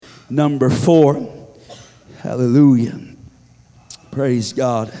number 4. Hallelujah. Praise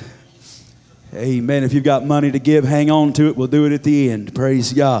God. Amen. If you've got money to give, hang on to it. We'll do it at the end.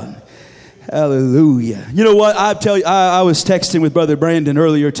 Praise God. Hallelujah. You know what? I was texting with Brother Brandon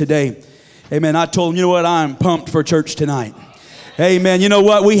earlier today. Amen. I told him, you know what? I'm pumped for church tonight. Amen. You know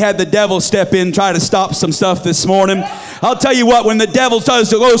what? We had the devil step in, try to stop some stuff this morning. I'll tell you what, when the devil goes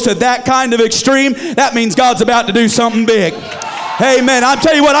to that kind of extreme, that means God's about to do something big. Amen. I'll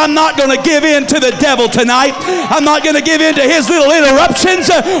tell you what, I'm not going to give in to the devil tonight. I'm not going to give in to his little interruptions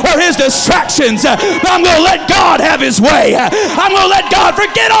or his distractions. But I'm going to let God have his way. I'm going to let God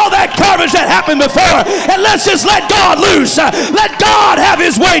forget all that garbage that happened before. And let's just let God loose. Let God have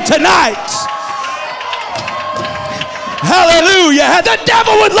his way tonight. Hallelujah. The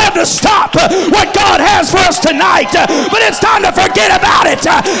devil would love to stop what God has for us tonight. But it's time to forget about it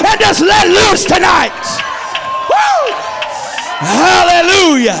and just let loose tonight. Woo!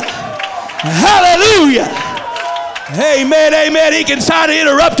 Hallelujah. Hallelujah. Amen, amen. He can try to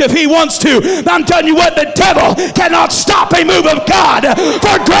interrupt if he wants to. But I'm telling you what, the devil cannot stop a move of God.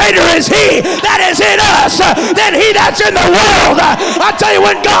 For greater is he that is in us than he that's in the world. I tell you,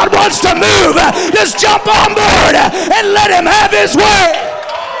 when God wants to move, just jump on board and let him have his way.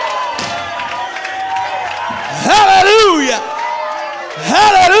 Hallelujah.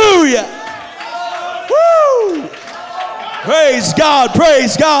 Hallelujah. Woo. Praise God,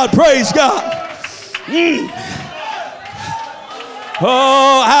 praise God, praise God.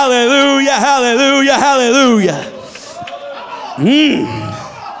 Oh, hallelujah, hallelujah, hallelujah.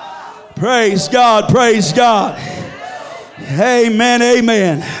 Praise God, praise God. Amen,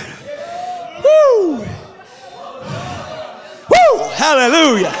 amen. Woo. Woo,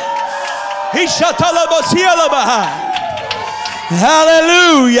 hallelujah.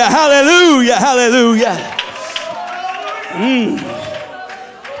 Hallelujah, hallelujah, hallelujah.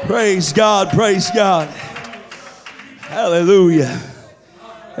 Praise God, praise God. Hallelujah.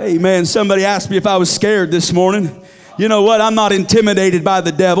 Amen. Somebody asked me if I was scared this morning. You know what? I'm not intimidated by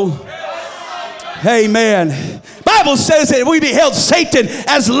the devil. Amen. Bible says that we beheld Satan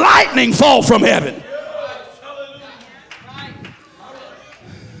as lightning fall from heaven.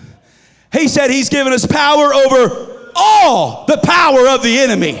 He said he's given us power over all the power of the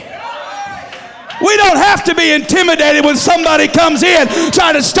enemy. We don't have to be intimidated when somebody comes in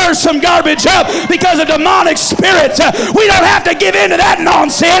trying to stir some garbage up because of demonic spirits. We don't have to give in to that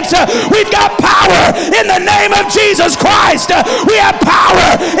nonsense. We've got power in the name of Jesus Christ. We have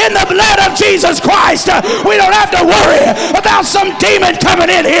power in the blood of Jesus Christ. We don't have to worry about some demon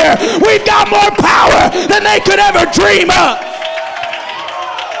coming in here. We've got more power than they could ever dream of.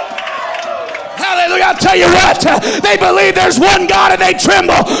 Hallelujah. I'll tell you what, they believe there's one God and they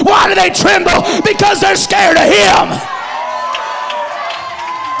tremble. Why do they tremble? Because they're scared of him.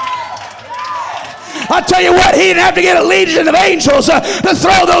 I'll tell you what, he didn't have to get a legion of angels to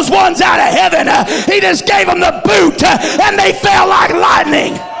throw those ones out of heaven. He just gave them the boot and they fell like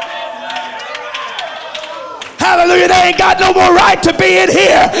lightning. Hallelujah, they ain't got no more right to be in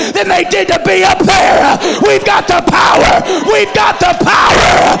here than they did to be up there. We've got the power. We've got the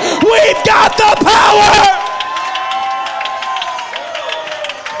power. We've got the power.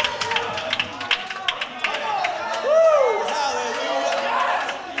 Woo,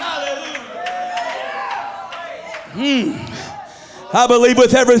 hallelujah. I believe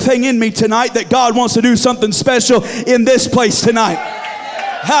with everything in me tonight that God wants to do something special in this place tonight.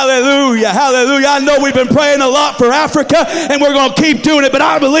 Hallelujah, hallelujah. I know we've been praying a lot for Africa and we're going to keep doing it, but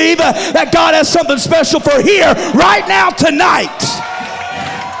I believe that God has something special for here right now tonight.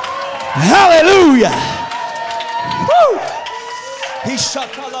 Hallelujah. Woo.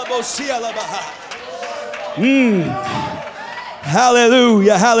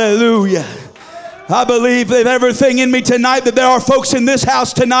 Hallelujah, hallelujah. I believe that everything in me tonight that there are folks in this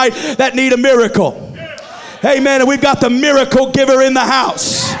house tonight that need a miracle. Amen. And we've got the miracle giver in the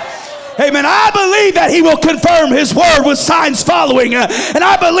house. Amen. I believe that he will confirm his word with signs following. And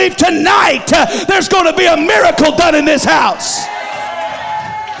I believe tonight there's going to be a miracle done in this house.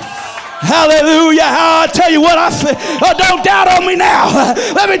 Hallelujah. I tell you what, don't doubt on me now.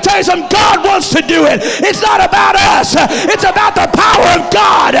 Let me tell you something. God wants to do it. It's not about us. It's about the power of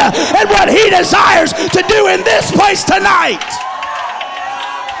God and what he desires to do in this place tonight.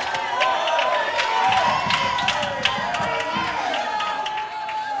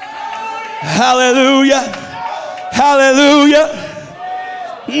 Hallelujah. Hallelujah.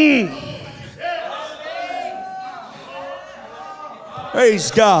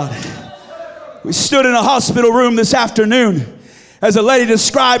 Praise God. We stood in a hospital room this afternoon as a lady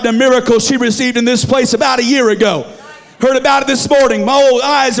described a miracle she received in this place about a year ago. Heard about it this morning. My old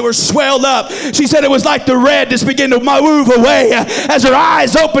eyes that were swelled up. She said it was like the red just began to move away as her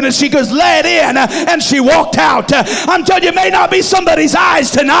eyes opened and she goes led in and she walked out. I'm telling you, it may not be somebody's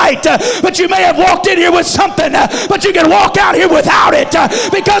eyes tonight, but you may have walked in here with something, but you can walk out here without it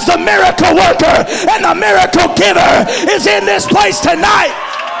because the miracle worker and the miracle giver is in this place tonight.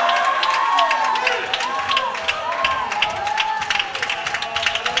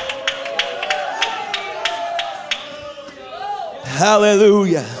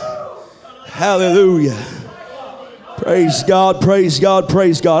 Hallelujah. Hallelujah. Praise God, praise God,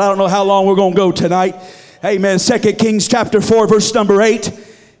 praise God. I don't know how long we're going to go tonight. Amen. 2 Kings chapter 4, verse number 8.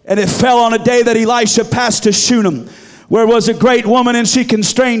 And it fell on a day that Elisha passed to Shunem, where was a great woman, and she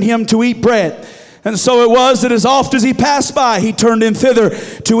constrained him to eat bread. And so it was that as oft as he passed by, he turned in thither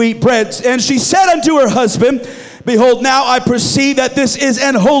to eat bread. And she said unto her husband, Behold, now I perceive that this is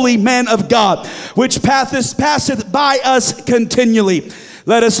an holy man of God, which passeth by us continually.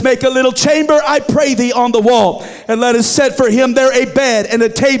 Let us make a little chamber, I pray thee, on the wall, and let us set for him there a bed, and a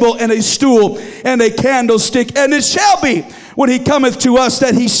table, and a stool, and a candlestick. And it shall be, when he cometh to us,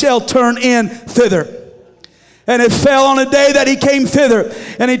 that he shall turn in thither. And it fell on a day that he came thither,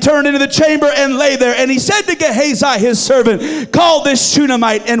 and he turned into the chamber and lay there. And he said to Gehazi his servant, Call this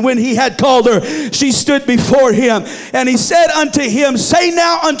Shunammite. And when he had called her, she stood before him. And he said unto him, Say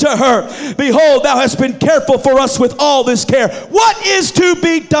now unto her, Behold, thou hast been careful for us with all this care. What is to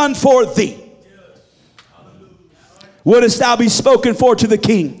be done for thee? Wouldest thou be spoken for to the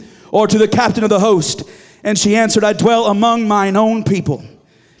king, or to the captain of the host? And she answered, I dwell among mine own people.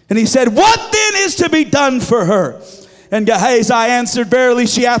 And he said, What then is to be done for her? And Gehazi answered, Verily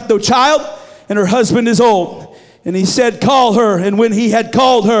she hath no child, and her husband is old. And he said, Call her. And when he had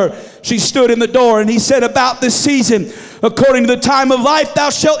called her, she stood in the door. And he said, About this season, according to the time of life, thou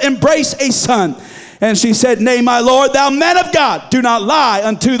shalt embrace a son. And she said, Nay, my Lord, thou man of God, do not lie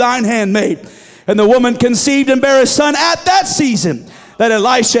unto thine handmaid. And the woman conceived and bare a son at that season that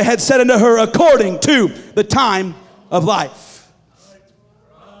Elisha had said unto her, according to the time of life.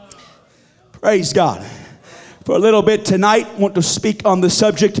 Praise God. For a little bit tonight, I want to speak on the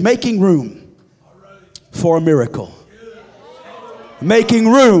subject, making room for a miracle.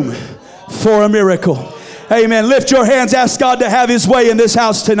 Making room for a miracle. Amen. Lift your hands. Ask God to have his way in this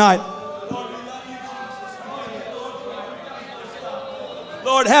house tonight.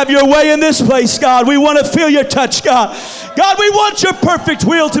 Lord, have your way in this place, God. We want to feel your touch, God. God, we want your perfect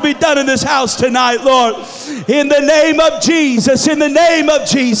will to be done in this house tonight, Lord. In the name of Jesus, in the name of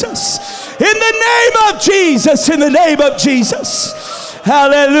Jesus, in the name of Jesus, in the name of Jesus.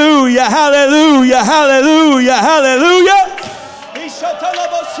 Hallelujah, hallelujah, hallelujah, hallelujah.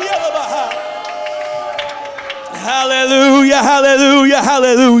 Hallelujah, hallelujah,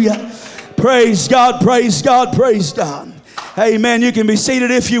 hallelujah. Praise God, praise God, praise God. Amen. You can be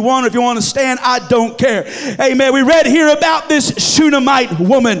seated if you want. If you want to stand, I don't care. Amen. We read here about this Shunammite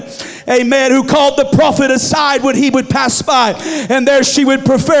woman. Amen. Who called the prophet aside when he would pass by. And there she would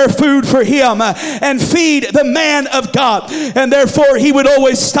prepare food for him and feed the man of God. And therefore he would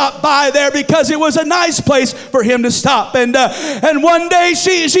always stop by there because it was a nice place for him to stop. And one day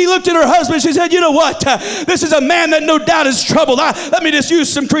she looked at her husband. She said, You know what? This is a man that no doubt is troubled. Let me just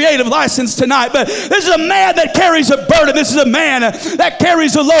use some creative license tonight. But this is a man that carries a burden. This is a man that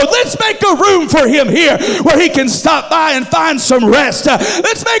carries a load. Let's make a room for him here where he can stop by and find some rest.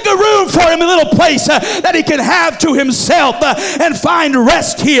 Let's make a room for him, a little place that he can have to himself and find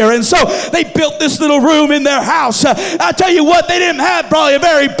rest here. And so they built this little room in their house. I tell you what, they didn't have probably a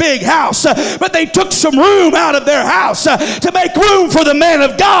very big house, but they took some room out of their house to make room for the man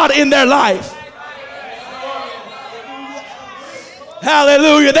of God in their life.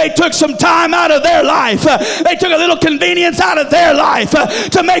 Hallelujah. They took some time out of their life. They took a little convenience out of their life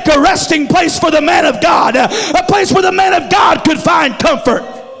to make a resting place for the man of God. A place where the man of God could find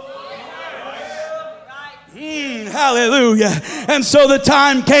comfort. Hallelujah. And so the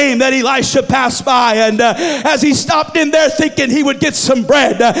time came that Elisha passed by, and as he stopped in there thinking he would get some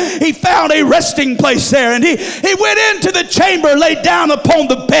bread, he found a resting place there, and he went into the chamber, laid down upon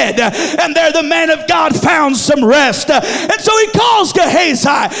the bed, and there the man of God found some rest. And so he calls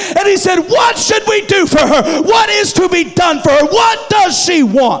Gehazi, and he said, What should we do for her? What is to be done for her? What does she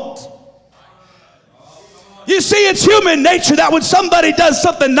want? You see, it's human nature that when somebody does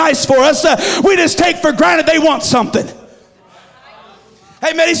something nice for us, we just take for granted they want something.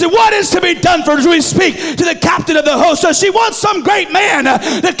 Amen. He said, what is to be done for her? We speak to the captain of the host. So she wants some great man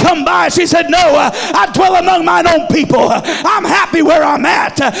to come by. She said, no, I dwell among mine own people. I'm happy where I'm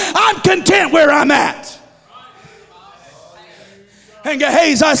at. I'm content where I'm at. And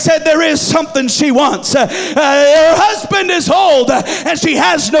Gehazi said, there is something she wants. Her husband is old and she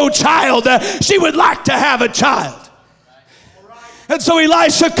has no child. She would like to have a child. And so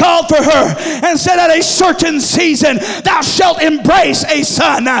Elisha called for her and said, at a certain season, thou shalt embrace a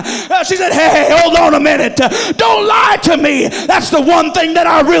son. She said, hey, hold on a minute. Don't lie to me. That's the one thing that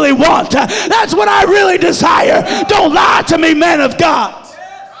I really want. That's what I really desire. Don't lie to me, man of God.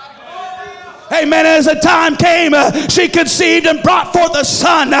 Amen. As the time came, she conceived and brought forth a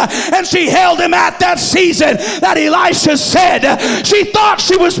son, and she held him at that season that Elisha said. She thought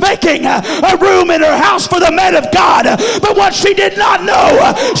she was making a room in her house for the man of God, but what she did not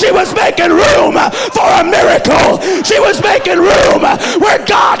know, she was making room for a miracle. She was making room where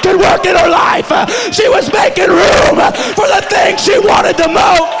God could work in her life. She was making room for the thing she wanted the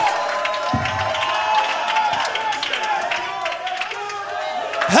most.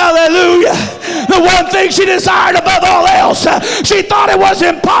 Hallelujah. The one thing she desired above all else, she thought it was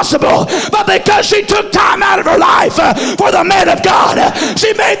impossible, but because she took time out of her life for the man of God,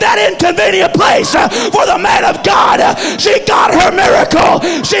 she made that inconvenient place for the man of God. She got her miracle.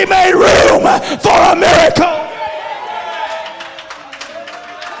 She made room for a miracle.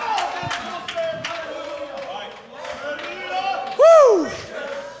 Woo.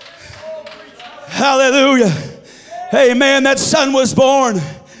 Hallelujah. Amen. That son was born.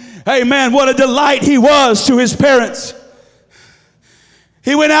 Amen. What a delight he was to his parents.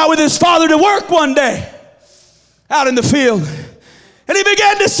 He went out with his father to work one day out in the field. And he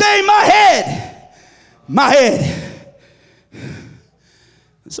began to say, my head, my head.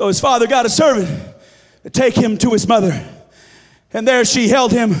 So his father got a servant to take him to his mother. And there she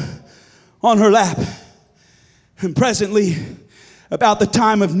held him on her lap. And presently, about the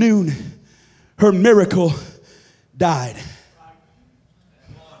time of noon, her miracle died.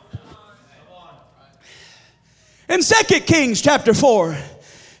 In 2 Kings chapter 4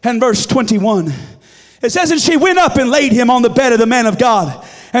 and verse 21, it says, and she went up and laid him on the bed of the man of God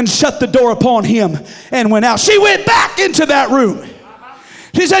and shut the door upon him and went out. She went back into that room.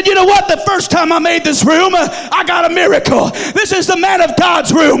 She said, you know what? The first time I made this room, I got a miracle. This is the man of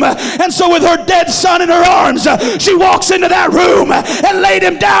God's room. And so with her dead son in her arms, she walks into that room and laid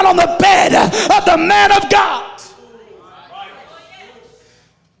him down on the bed of the man of God.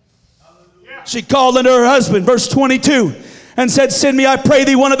 She called unto her husband, verse 22, and said, send me, I pray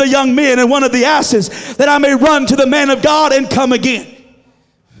thee, one of the young men and one of the asses, that I may run to the man of God and come again.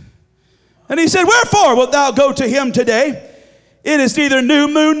 And he said, wherefore wilt thou go to him today? It is neither new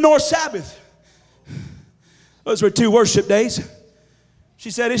moon nor Sabbath. Those were 2 worship days.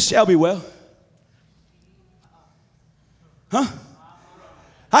 She said, it shall be well. Huh?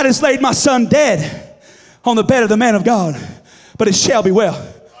 I just laid my son dead on the bed of the man of God, but it shall be well.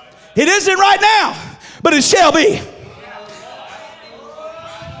 It isn't right now, but it shall be.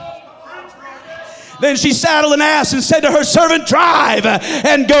 Then she saddled an ass and said to her servant, drive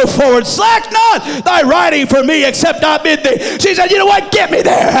and go forward. Slack not thy riding for me, except I bid thee. She said, you know what? Get me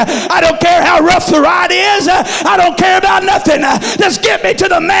there. I don't care how rough the ride is. I don't care about nothing. Just get me to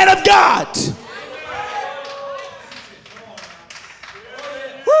the man of God.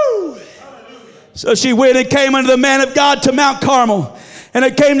 Woo. So she went and came unto the man of God to Mount Carmel. And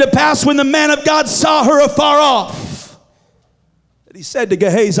it came to pass when the man of God saw her afar off, that he said to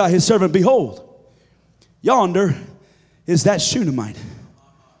Gehazi his servant, behold, yonder is that Shunammite.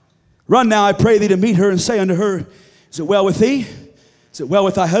 Run now, I pray thee, to meet her, and say unto her, is it well with thee? Is it well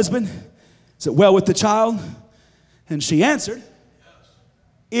with thy husband? Is it well with the child? And she answered,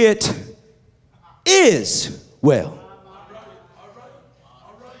 it is well.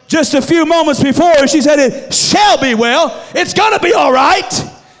 Just a few moments before, she said, it shall be well. It's going to be all right.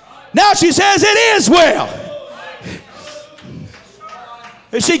 Now she says, it is well.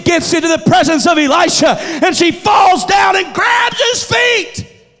 And she gets into the presence of Elisha, and she falls down and grabs his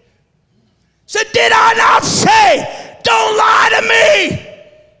feet. Said, did I not say, don't lie to me?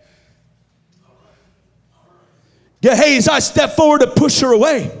 Gehazi stepped forward to push her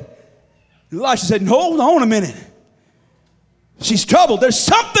away. Elisha said, hold on a minute. She's troubled. There's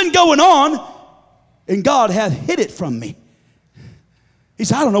something going on, and God hath hid it from me. He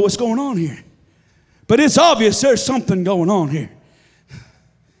said, I don't know what's going on here, but it's obvious there's something going on here.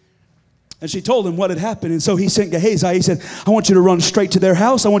 And she told him what had happened. And so he sent Gehazi. He said, I want you to run straight to their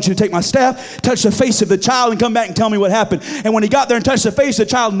house. I want you to take my staff, touch the face of the child, and come back and tell me what happened. And when he got there and touched the face of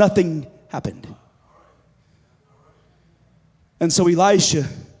the child, nothing happened. And so Elisha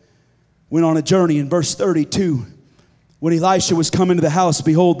went on a journey. In verse 32, when Elisha was come into the house,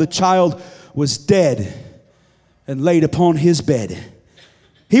 behold, the child was dead and laid upon his bed.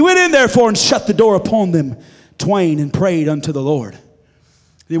 He went in therefore and shut the door upon them twain and prayed unto the Lord.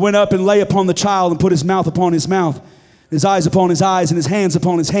 He went up and lay upon the child and put his mouth upon his mouth, his eyes upon his eyes, and his hands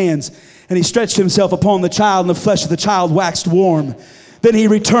upon his hands. And he stretched himself upon the child, and the flesh of the child waxed warm. Then he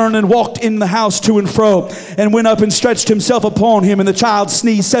returned and walked in the house to and fro, and went up and stretched himself upon him. And the child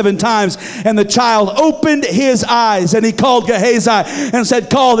sneezed 7 times, and the child opened his eyes. And he called Gehazi and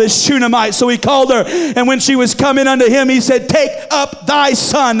said, call this Shunammite. So he called her, and when she was coming unto him, he said, take up thy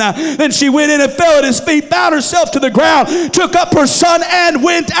son. Then she went in and fell at his feet, bowed herself to the ground, took up her son, and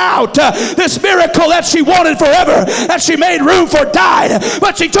went out. This miracle that she wanted forever, that she made room for, died.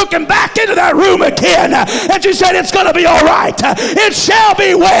 But she took him back into that room again, and she said, it's going to be all right. It shall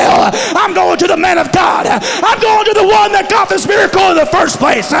be well. I'm going to the man of God. I'm going to the one that got this miracle in the first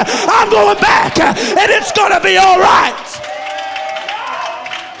place. I'm going back, and it's going to be all right.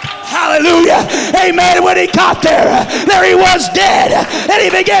 Hallelujah. Amen. When he got there he was dead, and he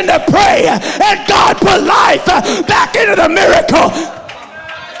began to pray, and God put life back into the miracle.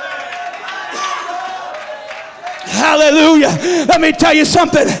 Hallelujah. Let me tell you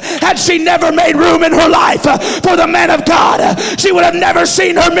something. Had she never made room in her life for the man of God, she would have never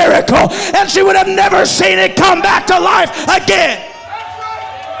seen her miracle, and she would have never seen it come back to life again.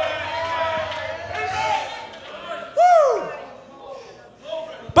 Woo.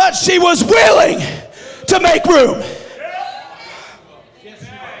 But she was willing to make room.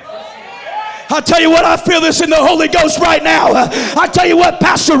 I'll tell you what, I feel this in the Holy Ghost right now. I tell you what,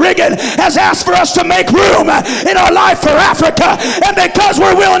 Pastor Riggin has asked for us to make room in our life for Africa. And because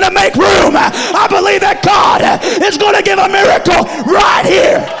we're willing to make room, I believe that God is going to give a miracle right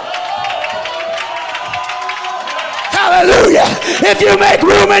here. Hallelujah. If you make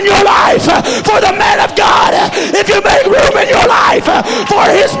room in your life for the man of God, if you make room in your life for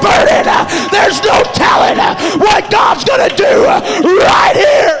his burden, there's no telling what God's going to do right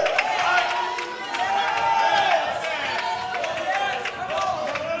here.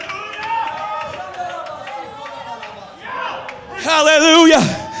 Hallelujah.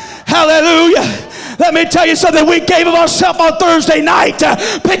 Hallelujah. Let me tell you something. We gave of ourselves on Thursday night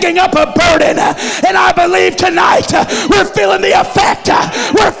picking up a burden. And I believe tonight we're feeling the effect.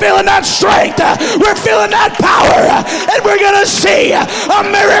 We're feeling that strength. We're feeling that power. And we're going to see a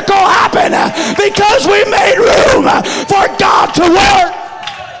miracle happen because we made room for God to work.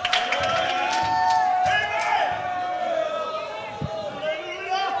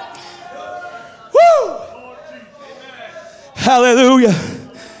 Hallelujah.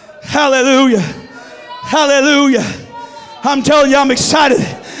 Hallelujah. Hallelujah. I'm telling you, I'm excited.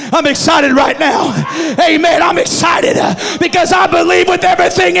 I'm excited right now. Amen. I'm excited because I believe with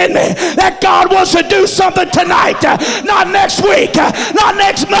everything in me that God wants to do something tonight. Not next week. Not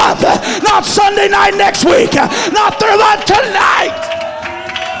next month. Not Sunday night next week. Not tonight.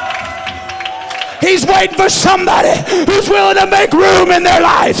 He's waiting for somebody who's willing to make room in their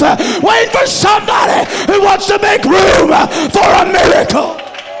life. Waiting for somebody who wants to make room for a miracle.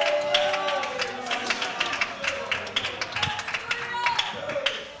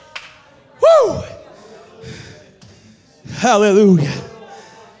 Woo! Hallelujah.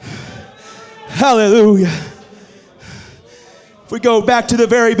 Hallelujah. If we go back to the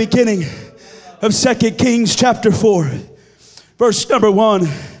very beginning of 2 Kings chapter 4, verse number 1.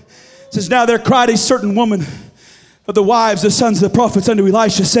 It says, now there cried a certain woman of the wives, the sons of the prophets, unto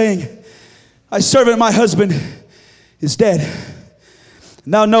Elisha, saying, thy servant, my husband, is dead.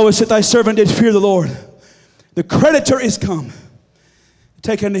 And thou knowest that thy servant did fear the Lord. The creditor is come.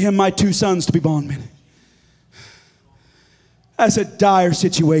 Take unto him my 2 sons to be bondmen. That's a dire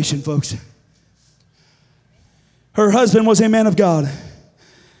situation, folks. Her husband was a man of God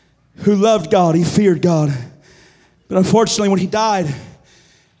who loved God. He feared God. But unfortunately, when he died,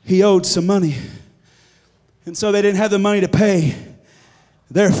 he owed some money. And so they didn't have the money to pay.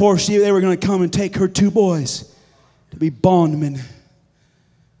 Therefore, they were going to come and take her 2 boys to be bondmen.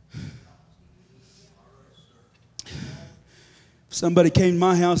 If somebody came to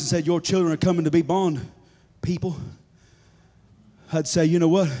my house and said, your children are coming to be bond people, I'd say, you know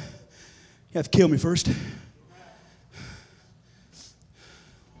what? You have to kill me first.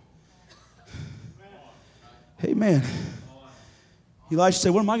 Amen. Elisha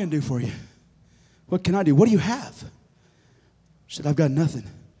said, what am I going to do for you? What can I do? What do you have? She said, I've got nothing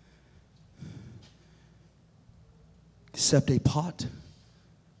except a pot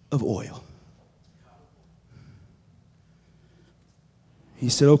of oil. He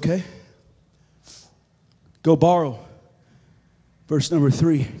said, okay. Go borrow. Verse number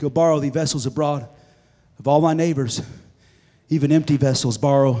 3. Go borrow the vessels abroad of all my neighbors. Even empty vessels,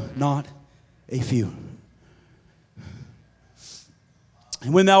 borrow not a few.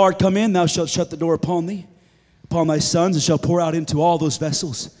 And when thou art come in, thou shalt shut the door upon thee. upon thy sons, and shall pour out into all those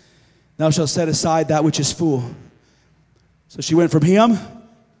vessels. Thou shalt set aside that which is full. So she went from him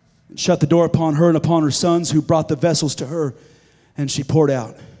and shut the door upon her and upon her sons, who brought the vessels to her, and she poured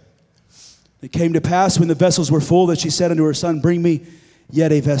out. It came to pass, when the vessels were full, that she said unto her son, Bring me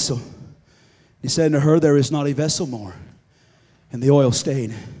yet a vessel. He said unto her, There is not a vessel more. And the oil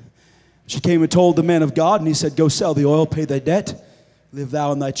stayed. She came and told the man of God, and he said, Go sell the oil, pay thy debt, live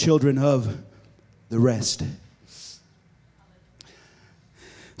thou and thy children of the rest.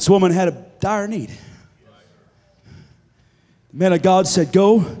 This woman had a dire need. The man of God said,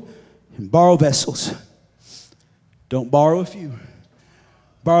 Go and borrow vessels. Don't borrow a few.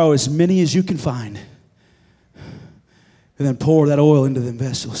 Borrow as many as you can find. And then pour that oil into them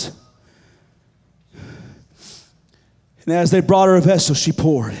vessels. And as they brought her a vessel, she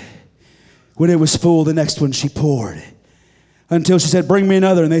poured. When it was full, the next one she poured. Until she said, Bring me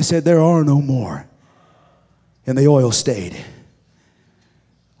another. And they said, There are no more. And the oil stayed.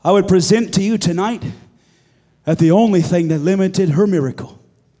 I would present to you tonight that the only thing that limited her miracle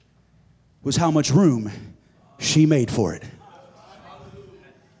was how much room she made for it.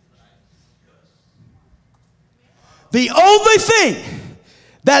 The only thing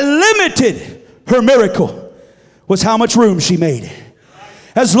that limited her miracle was how much room she made.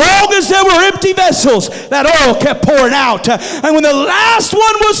 As long as there were empty vessels, that oil kept pouring out. And when the last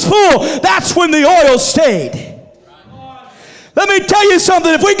one was full, that's when the oil stayed. Let me tell you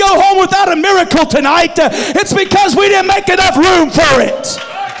something. If we go home without a miracle tonight, it's because we didn't make enough room for it.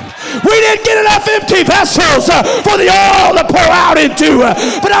 We didn't get enough empty vessels for the oil to pour out into.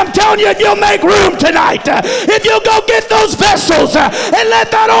 But I'm telling you, if you'll make room tonight, if you'll go get those vessels and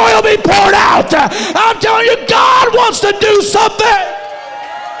let that oil be poured out, I'm telling you, God wants to do something.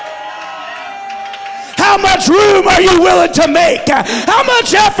 How much room are you willing to make? How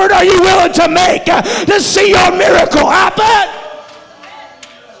much effort are you willing to make to see your miracle happen?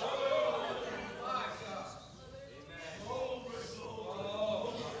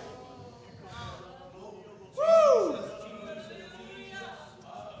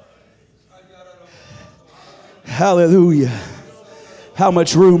 Hallelujah. How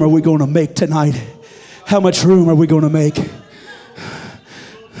much room are we going to make tonight? How much room are we going to make?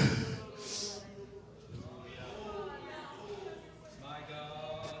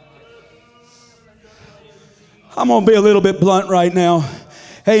 I'm going to be a little bit blunt right now.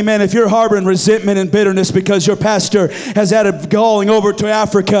 Amen. If you're harboring resentment and bitterness because your pastor has had a going over to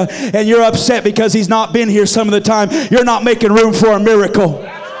Africa and you're upset because he's not been here some of the time, you're not making room for a miracle.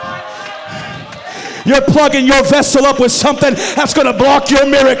 You're plugging your vessel up with something that's going to block your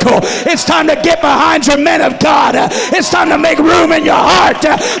miracle. It's time to get behind your men of God. It's time to make room in your heart,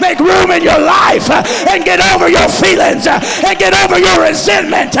 make room in your life, and get over your feelings, and get over your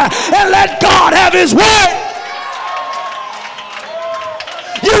resentment, and let God have His way.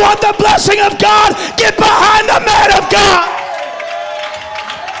 You want the blessing of God? Get behind the man of God.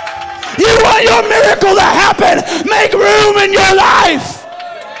 You want your miracle to happen? Make room in your life.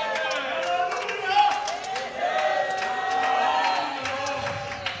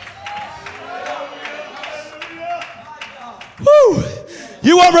 Woo.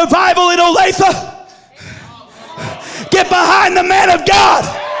 You want revival in Olathe? Get behind the man of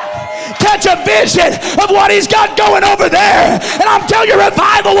God. Catch a vision of what he's got going over there. And I'm telling you,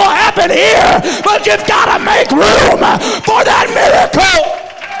 revival will happen here. But you've got to make room for that miracle.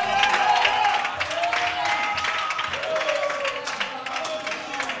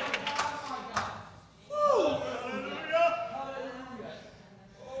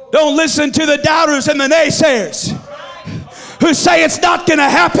 Don't listen to the doubters and the naysayers who say it's not going to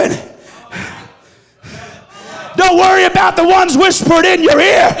happen. Don't worry about the ones whispered in your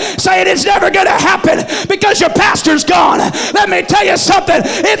ear saying it's never going to happen because your pastor's gone. Let me tell you something.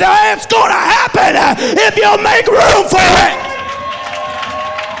 It's going to happen if you'll make room for it.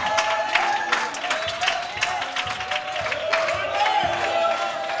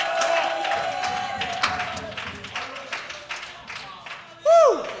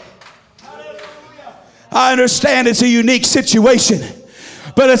 I understand it's a unique situation,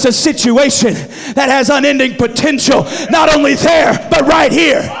 but it's a situation that has unending potential, not only there, but right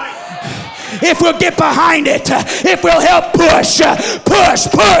here. If we'll get behind it, if we'll help push.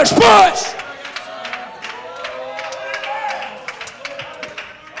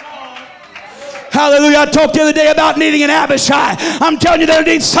 Hallelujah. I talked the other day about needing an Abishai. I'm telling you, there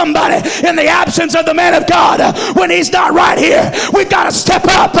needs somebody in the absence of the man of God. When he's not right here, we've got to step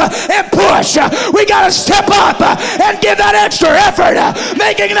up and push. We got to step up and give that extra effort,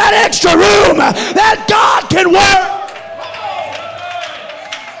 making that extra room that God can work.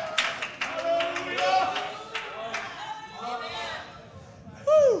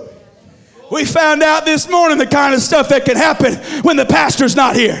 We found out this morning the kind of stuff that can happen when the pastor's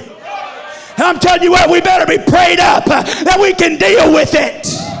not here. And I'm telling you what, we better be prayed up that we can deal with it.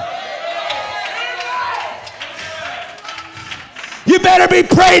 You better be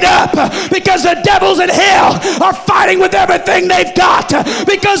prayed up because the devils in hell are fighting with everything they've got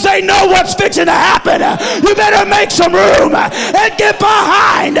because they know what's fixing to happen. You better make some room and get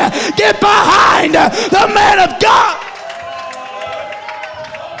behind the man of God.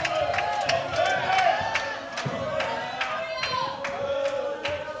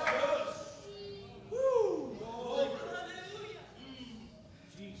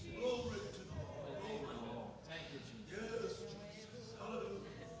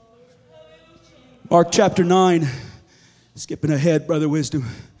 Mark chapter 9, skipping ahead, Brother Wisdom,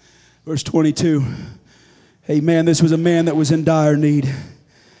 verse 22. Amen. This was a man that was in dire need.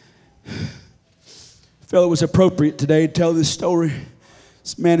 I felt it was appropriate today to tell this story.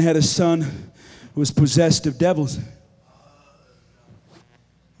 This man had a son who was possessed of devils.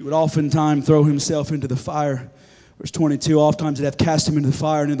 He would oftentimes throw himself into the fire. Verse 22, oftentimes they'd have cast him into the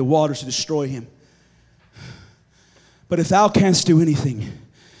fire and into the waters to destroy him. But if thou canst do anything,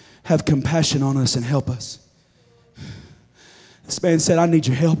 have compassion on us and help us. This man said, I need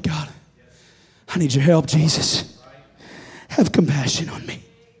your help, God. I need your help, Jesus. Have compassion on me.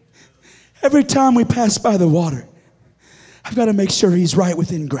 Every time we pass by the water, I've got to make sure he's right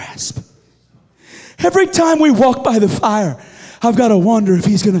within grasp. Every time we walk by the fire, I've got to wonder if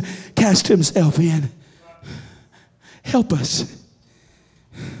he's going to cast himself in. Help us.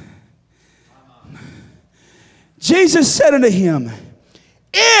 Jesus said unto him,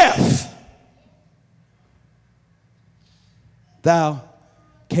 if thou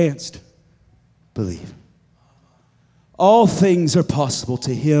canst believe. All things are possible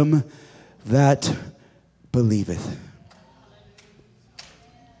to him that believeth.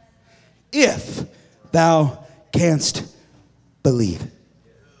 If thou canst believe.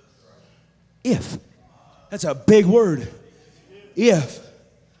 If. That's a big word. If.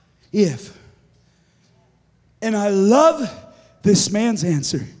 And I love this man's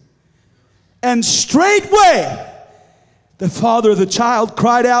answer. And straightway the father of the child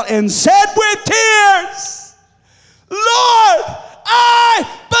cried out and said with tears, Lord, I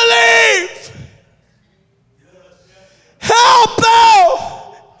believe. Help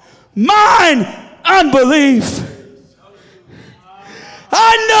thou mine unbelief.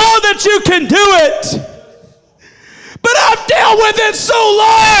 I know that you can do it, but I've dealt with it so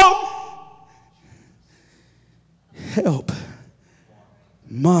long. Help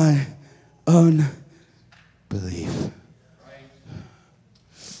my unbelief.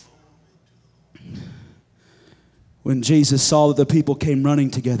 When Jesus saw that the people came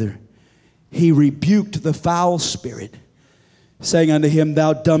running together, he rebuked the foul spirit, saying unto him,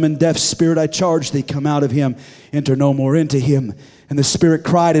 Thou dumb and deaf spirit, I charge thee, come out of him, enter no more into him. And the spirit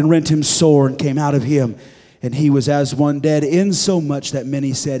cried and rent him sore and came out of him. And he was as one dead, insomuch that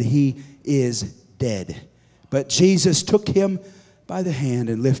many said, He is dead. But Jesus took him by the hand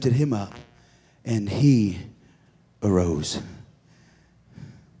and lifted him up, and he arose.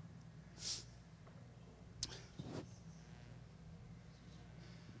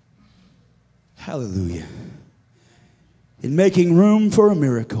 Hallelujah. In making room for a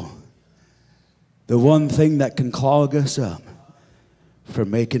miracle, the one thing that can clog us up for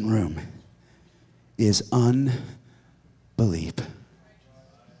making room is unbelief.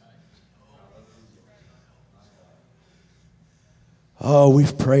 Oh,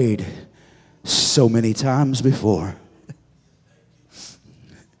 we've prayed so many times before.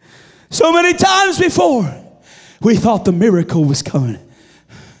 So many times before, we thought the miracle was coming.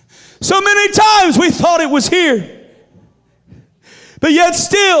 So many times we thought it was here. But yet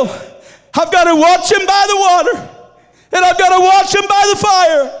still, I've got to watch him by the water. And I've got to watch him by the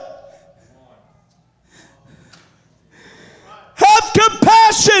fire. Have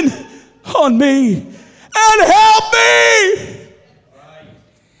compassion on me and help me.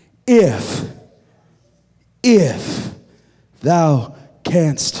 If thou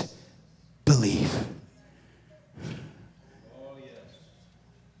canst believe.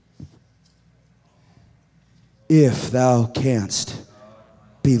 If thou canst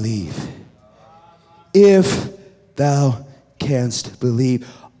believe. If thou canst believe.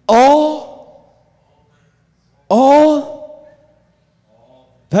 All,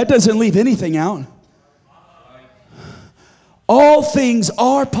 that doesn't leave anything out. All things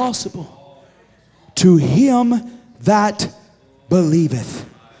are possible to him that believeth.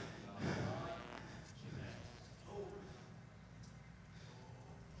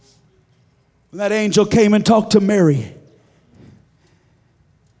 When that angel came and talked to Mary,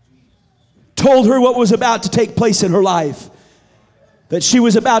 told her what was about to take place in her life. That she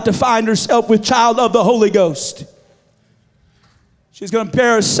was about to find herself with child of the Holy Ghost. She's going to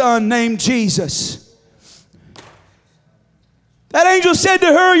bear a son named Jesus. That angel said to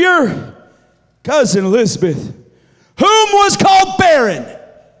her, your cousin Elizabeth, whom was called barren,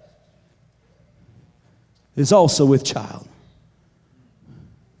 is also with child.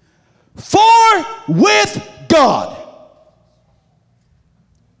 For with God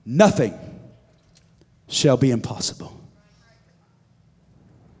nothing shall be impossible.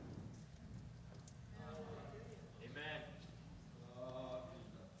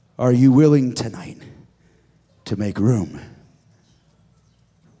 Are you willing tonight to make room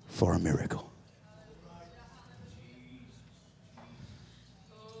for a miracle?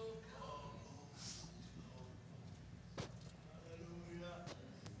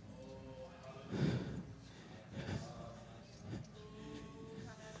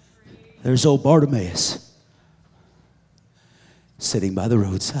 There's old Bartimaeus sitting by the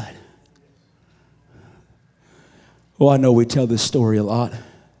roadside. Oh, I know we tell this story a lot,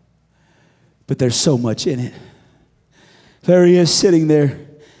 but there's so much in it. There he is sitting there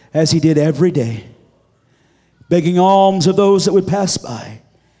as he did every day, begging alms of those that would pass by,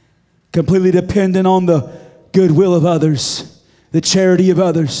 completely dependent on the goodwill of others, the charity of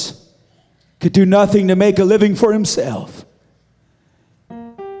others, could do nothing to make a living for himself.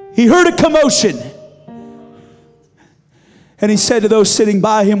 He heard a commotion, and he said to those sitting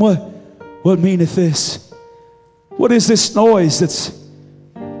by him, What meaneth this? What is this noise that's...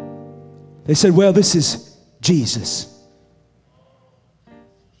 They said, well, this is Jesus.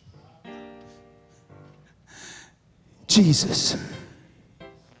 Jesus.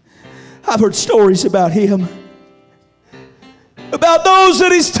 I've heard stories about him, about those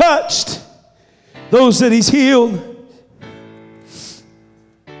that he's touched, those that he's healed.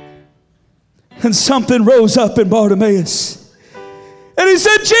 And something rose up in Bartimaeus. And he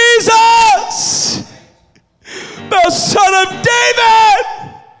said, Jesus, thou son of David,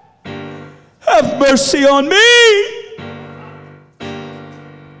 have mercy on me.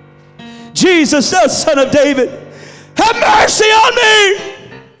 Jesus, thou son of David, have mercy on me.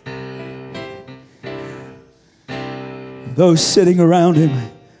 Those sitting around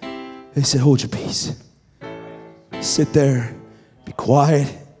him, they said, hold your peace. Sit there, be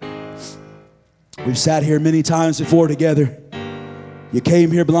quiet. We've sat here many times before together. You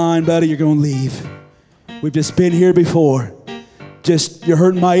came here blind, buddy, you're going to leave. We've just been here before. You're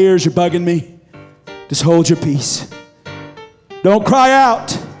hurting my ears, you're bugging me. Just hold your peace. Don't cry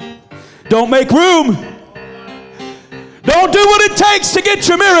out. Don't make room. Don't do what it takes to get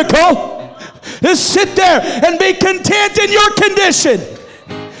your miracle. Just sit there and be content in your condition.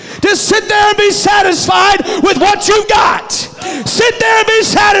 Just sit there and be satisfied with what you've got. Sit there and be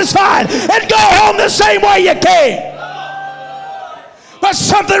satisfied and go home the same way you came. But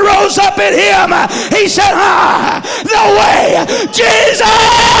something rose up in him. He said, no way.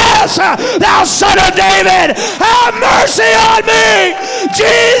 Jesus, thou son of David, have mercy on me.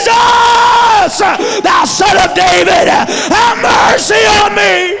 Jesus, thou son of David, have mercy on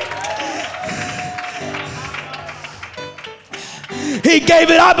me. He gave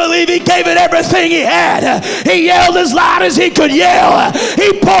it, I believe he gave it everything he had. He yelled as loud as he could yell.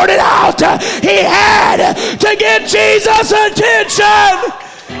 He poured it out. He had to get Jesus' attention.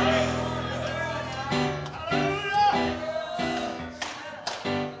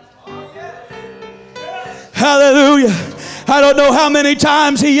 Hallelujah. I don't know how many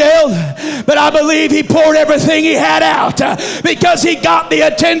times he yelled, but I believe he poured everything he had out because he got the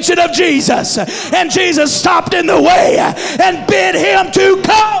attention of Jesus. And Jesus stopped in the way and bid him to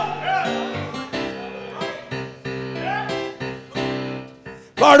come.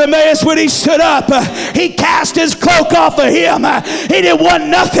 Bartimaeus, when he stood up, he cast his cloak off of him. He didn't want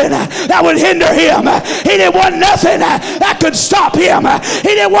nothing that would hinder him. He didn't want nothing that could stop him.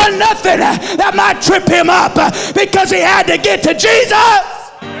 He didn't want nothing that might trip him up because he had to get to Jesus.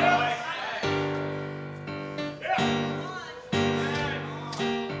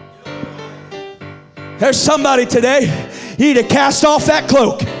 There's somebody today, you need to cast off that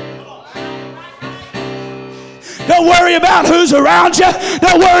cloak. Don't worry about who's around you.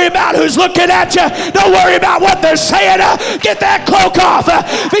 Don't worry about who's looking at you. Don't worry about what they're saying. Get that cloak off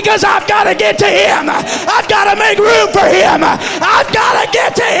because I've got to get to him. I've got to make room for him. I've got to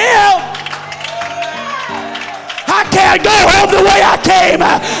get to him. I can't go home the way I came.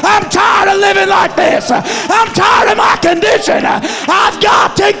 I'm tired of living like this. I'm tired of my condition. I've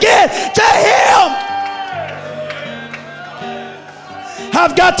got to get to him.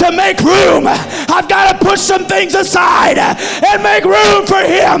 I've got to make room. I've got to push some things aside and make room for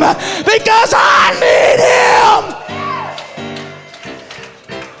him because I need him.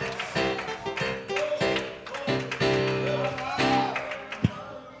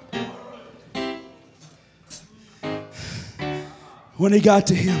 When he got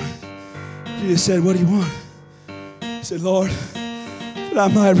to him, Jesus said, what do you want? He said, Lord, that I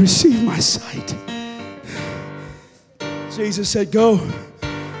might receive my sight. Jesus said, go,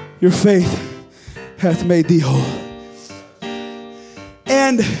 your faith hath made thee whole.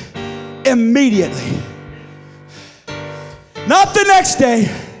 And immediately, not the next day,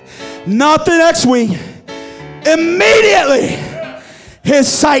 not the next week, immediately his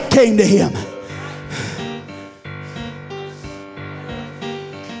sight came to him.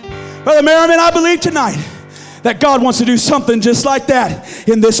 Brother Merriman, I believe tonight that God wants to do something just like that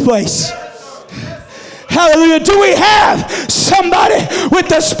in this place. Hallelujah. Do we have somebody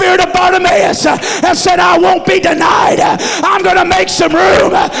with the spirit of Bartimaeus that said, I won't be denied. I'm going to make some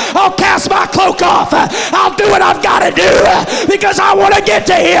room. I'll cast my cloak off. I'll do what I've got to do because I want to get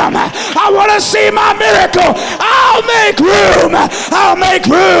to him. I want to see my miracle. I'll make room. I'll make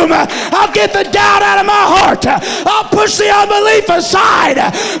room. I'll get the doubt out of my heart. I'll push the unbelief aside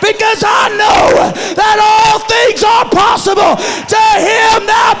because I know that all things are possible to him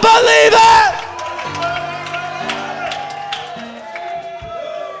that believeth.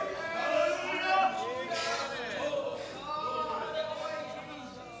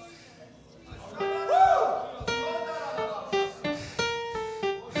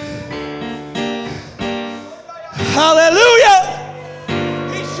 Hallelujah.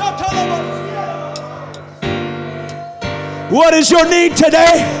 What is your need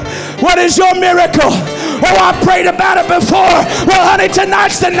today? What is your miracle? Oh, I prayed about it before. Well, honey,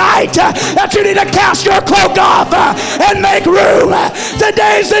 tonight's the night that you need to cast your cloak off and make room.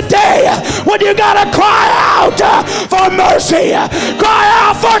 Today's the day when you got to cry out for mercy, cry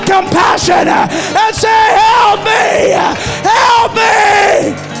out for compassion, and say, help me, help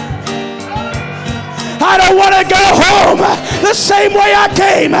me. I don't want to go home the same way I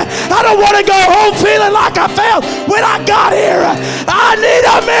came. I don't want to go home feeling like I failed when I got here. I need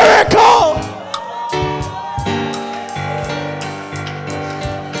a miracle.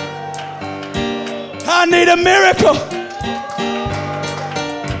 I need a miracle.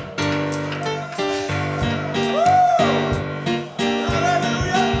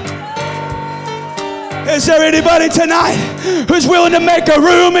 Is there anybody tonight who's willing to make a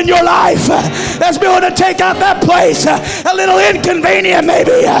room in your life, that's willing to take out that place, a little inconvenient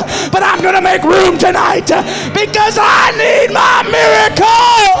maybe, but I'm going to make room tonight because I need my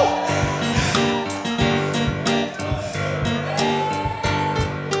miracle?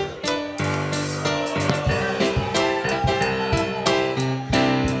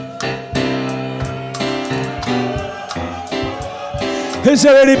 Is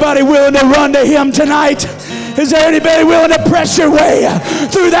there anybody willing to run to him tonight? Is there anybody willing to press your way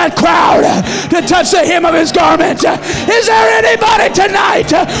through that crowd to touch the hem of his garment? Is there anybody tonight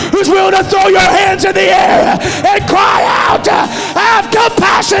who's willing to throw your hands in the air and cry out, have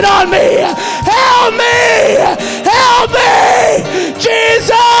compassion on me, help me, help me,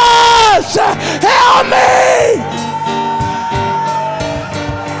 Jesus, help me,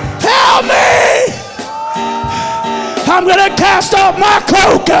 help me. I'm going to cast off my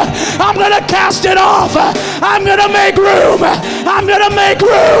cloak. I'm going to cast it off. I'm going to make room. I'm going to make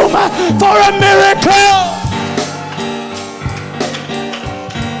room for a miracle.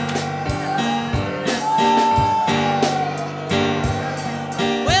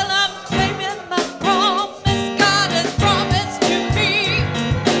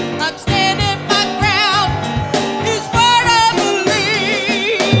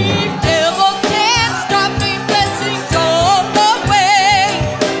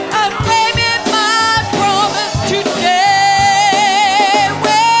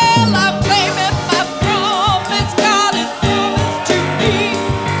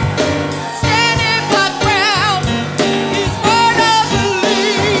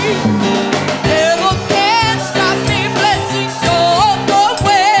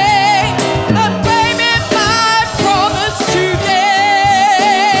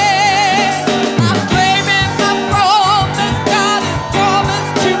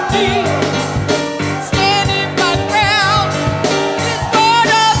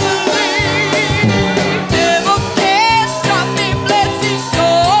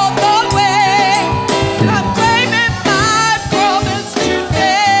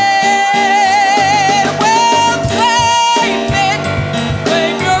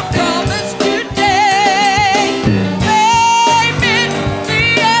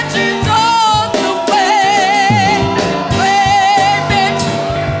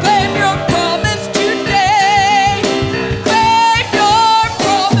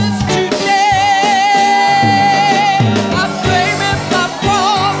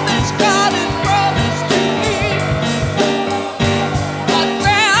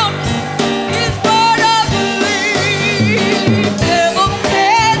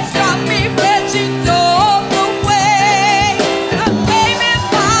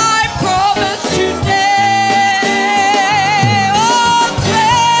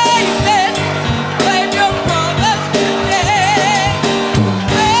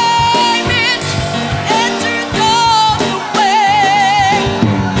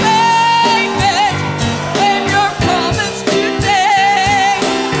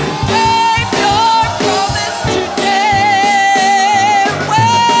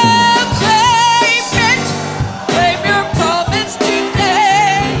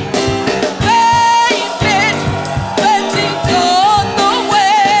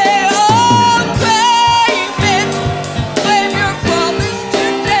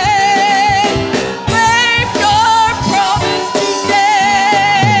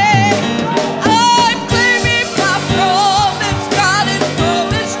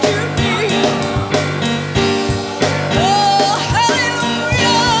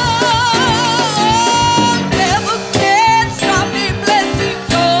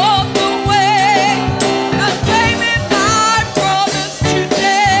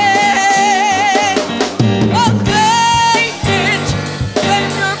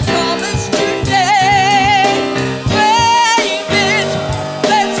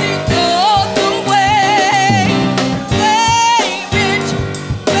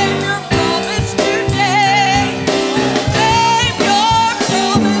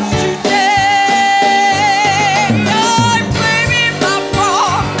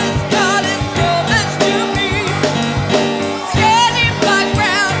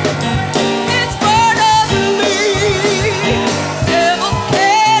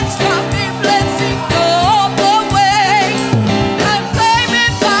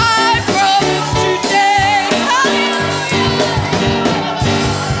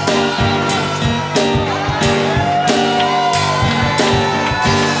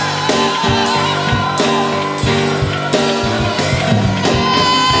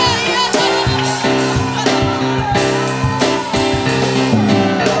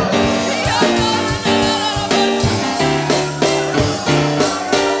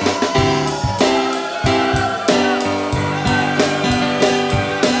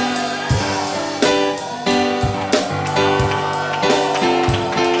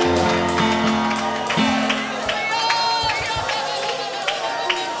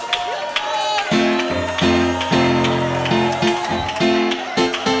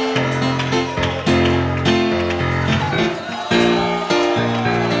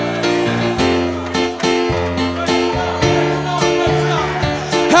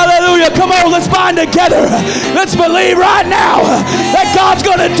 Hallelujah. Come on, let's bind together. Let's believe right now that God's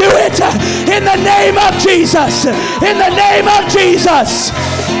going to do it in the name of Jesus. In the name of Jesus.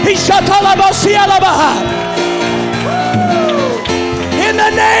 In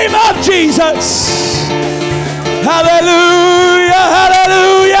the name of Jesus. Hallelujah,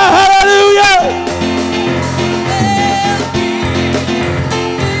 hallelujah, hallelujah.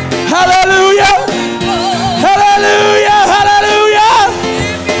 Hallelujah, hallelujah, hallelujah.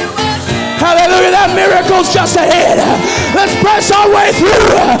 Hallelujah, that miracle's just ahead. Let's press our way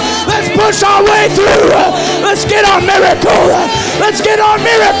through. Let's push our way through. Let's get our miracle. Let's get our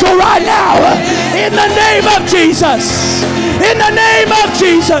miracle right now. In the name of Jesus. In the name of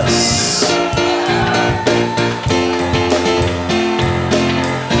Jesus.